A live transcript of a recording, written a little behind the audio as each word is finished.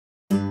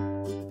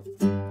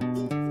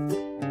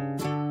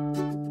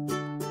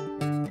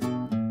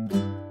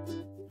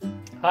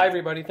Hi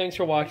everybody, thanks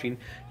for watching.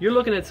 You're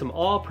looking at some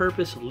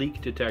all-purpose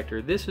leak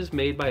detector. This is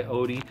made by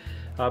Odie.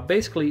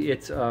 Basically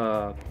it's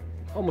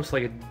almost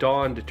like a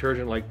Dawn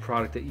detergent-like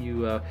product that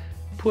you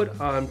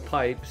put on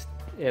pipes,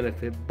 and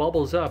if it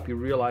bubbles up you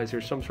realize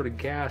there's some sort of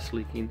gas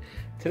leaking.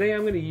 Today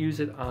I'm going to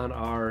use it on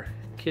our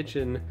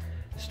kitchen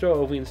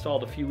stove we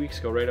installed a few weeks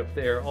ago right up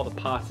there. All the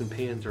pots and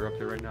pans are up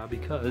there right now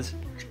because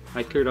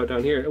I cleared out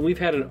down here, and we've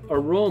had an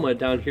aroma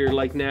down here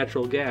like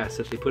natural gas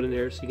that they put in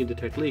there so you can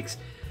detect leaks.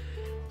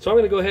 So I'm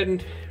going to go ahead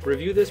and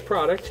review this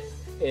product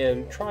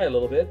and try a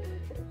little bit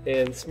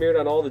and smear it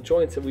on all the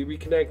joints that we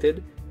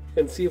reconnected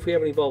and see if we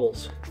have any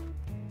bubbles.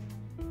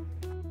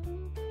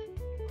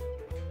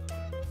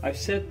 I've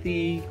set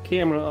the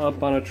camera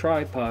up on a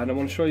tripod. I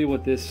want to show you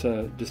what this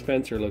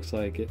dispenser looks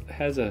like. It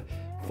has a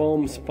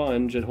foam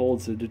sponge that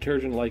holds the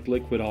detergent-like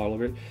liquid all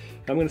over it.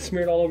 I'm going to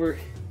smear it all over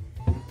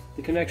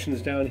the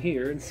connections down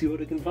here and see what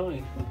I can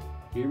find.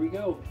 Here we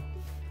go.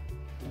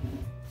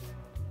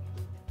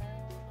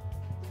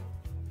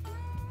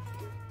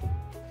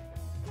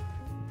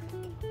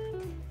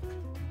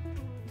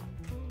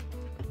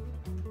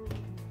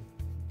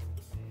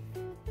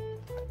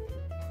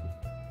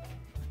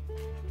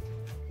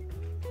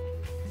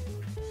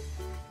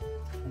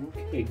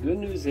 Okay, good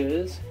news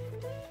is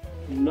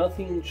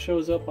nothing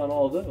shows up on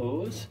all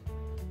those,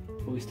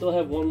 but we still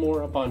have one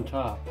more up on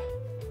top.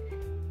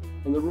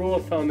 And the rule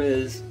of thumb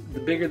is the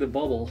bigger the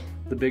bubble,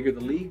 the bigger the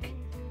leak.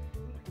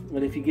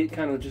 And if you get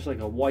kind of just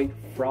like a white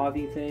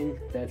frothy thing,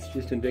 that's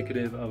just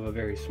indicative of a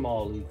very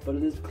small leak, but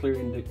it is a clear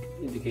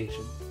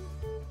indication.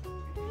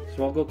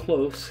 So I'll go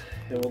close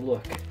and we'll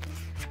look.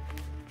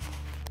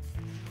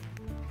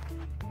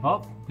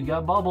 Oh, we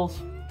got bubbles.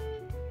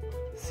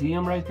 See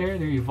them right there?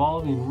 They're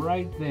evolving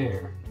right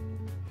there.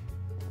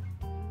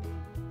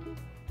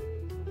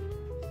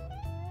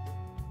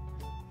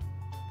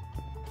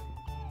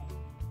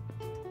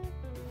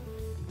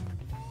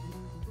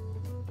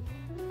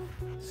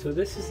 So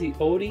this is the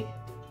Odie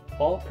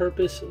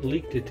all-purpose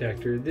leak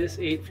detector. This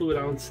 8 fluid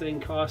ounce thing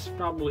costs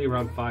probably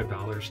around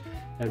 $5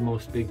 at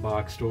most big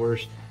box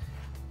stores.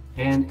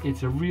 And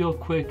it's a real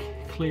quick,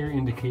 clear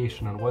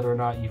indication on whether or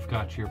not you've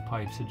got your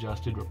pipes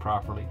adjusted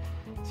properly.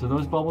 So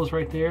those bubbles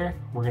right there,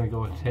 we're going to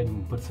go ahead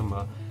and put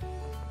some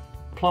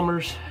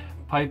plumber's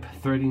pipe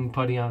threading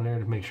putty on there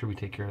to make sure we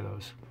take care of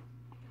those.